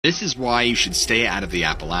This is why you should stay out of the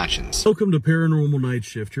Appalachians. Welcome to Paranormal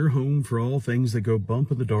Nightshift, your home for all things that go bump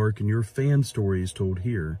in the dark and your fan stories told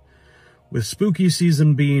here. With spooky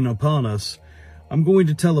season being upon us, I'm going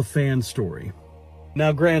to tell a fan story.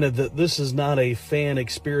 Now granted that this is not a fan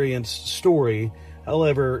experienced story,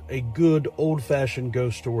 however, a good old-fashioned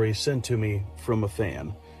ghost story sent to me from a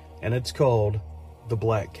fan, and it's called The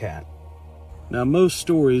Black Cat. Now most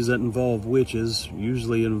stories that involve witches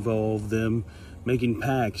usually involve them making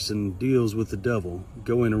pacts and deals with the devil,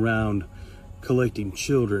 going around collecting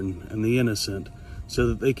children and the innocent so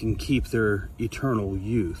that they can keep their eternal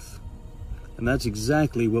youth. And that's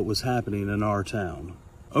exactly what was happening in our town.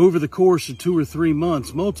 Over the course of 2 or 3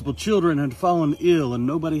 months, multiple children had fallen ill and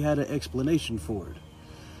nobody had an explanation for it.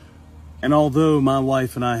 And although my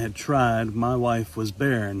wife and I had tried, my wife was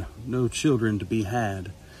barren, no children to be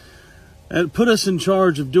had. It put us in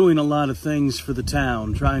charge of doing a lot of things for the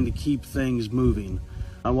town, trying to keep things moving.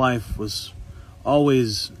 My wife was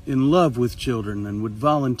always in love with children and would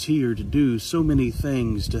volunteer to do so many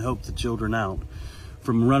things to help the children out,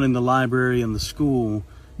 from running the library and the school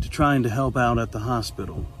to trying to help out at the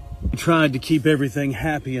hospital. We tried to keep everything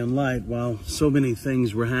happy and light while so many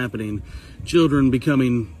things were happening. Children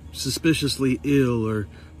becoming suspiciously ill or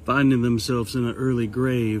finding themselves in an early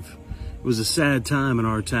grave. It was a sad time in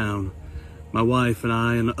our town. My wife and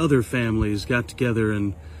I and other families got together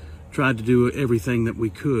and tried to do everything that we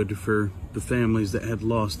could for the families that had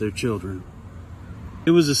lost their children.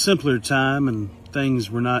 It was a simpler time and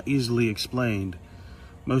things were not easily explained.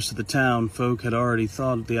 Most of the town folk had already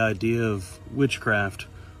thought the idea of witchcraft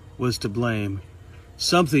was to blame.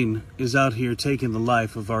 Something is out here taking the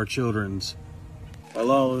life of our children's.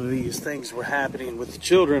 While all of these things were happening with the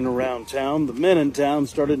children around town, the men in town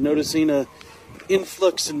started noticing a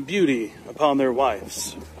influx in beauty upon their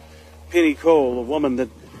wives. Penny Cole, a woman that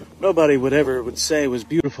nobody would say was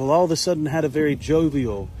beautiful, all of a sudden had a very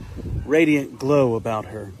jovial, radiant glow about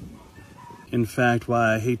her. In fact,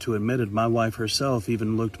 why I hate to admit it, my wife herself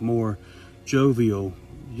even looked more jovial,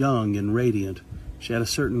 young, and radiant. She had a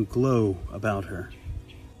certain glow about her.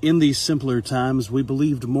 In these simpler times, we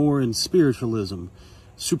believed more in spiritualism,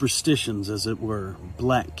 superstitions as it were,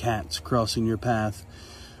 black cats crossing your path.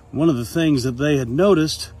 One of the things that they had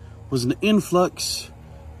noticed was an influx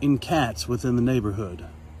in cats within the neighborhood.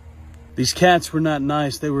 These cats were not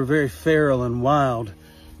nice. They were very feral and wild.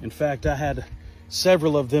 In fact, I had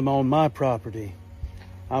several of them on my property.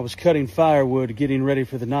 I was cutting firewood, getting ready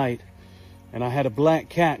for the night, and I had a black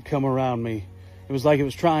cat come around me. It was like it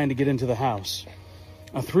was trying to get into the house.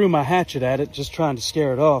 I threw my hatchet at it, just trying to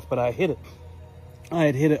scare it off, but I hit it. I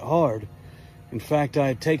had hit it hard. In fact, I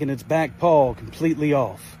had taken its back paw completely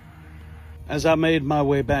off. As I made my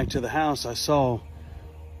way back to the house, I saw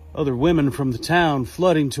other women from the town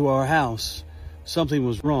flooding to our house. Something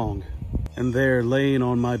was wrong. And there, laying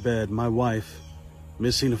on my bed, my wife,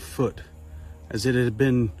 missing a foot, as it had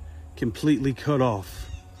been completely cut off,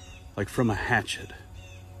 like from a hatchet.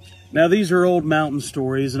 Now, these are old mountain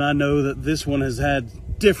stories, and I know that this one has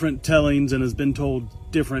had different tellings and has been told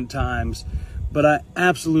different times, but I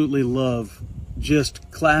absolutely love just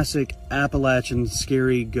classic Appalachian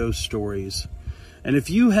scary ghost stories. And if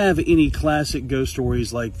you have any classic ghost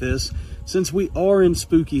stories like this, since we are in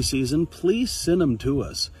spooky season, please send them to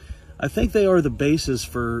us. I think they are the basis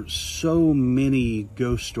for so many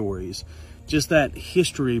ghost stories. Just that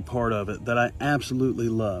history part of it that I absolutely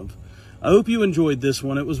love. I hope you enjoyed this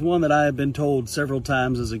one. It was one that I had been told several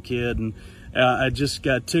times as a kid, and I just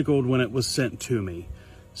got tickled when it was sent to me.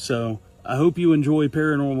 So I hope you enjoy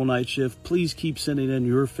Paranormal Nightshift. Please keep sending in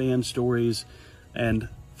your fan stories, and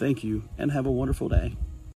thank you, and have a wonderful day.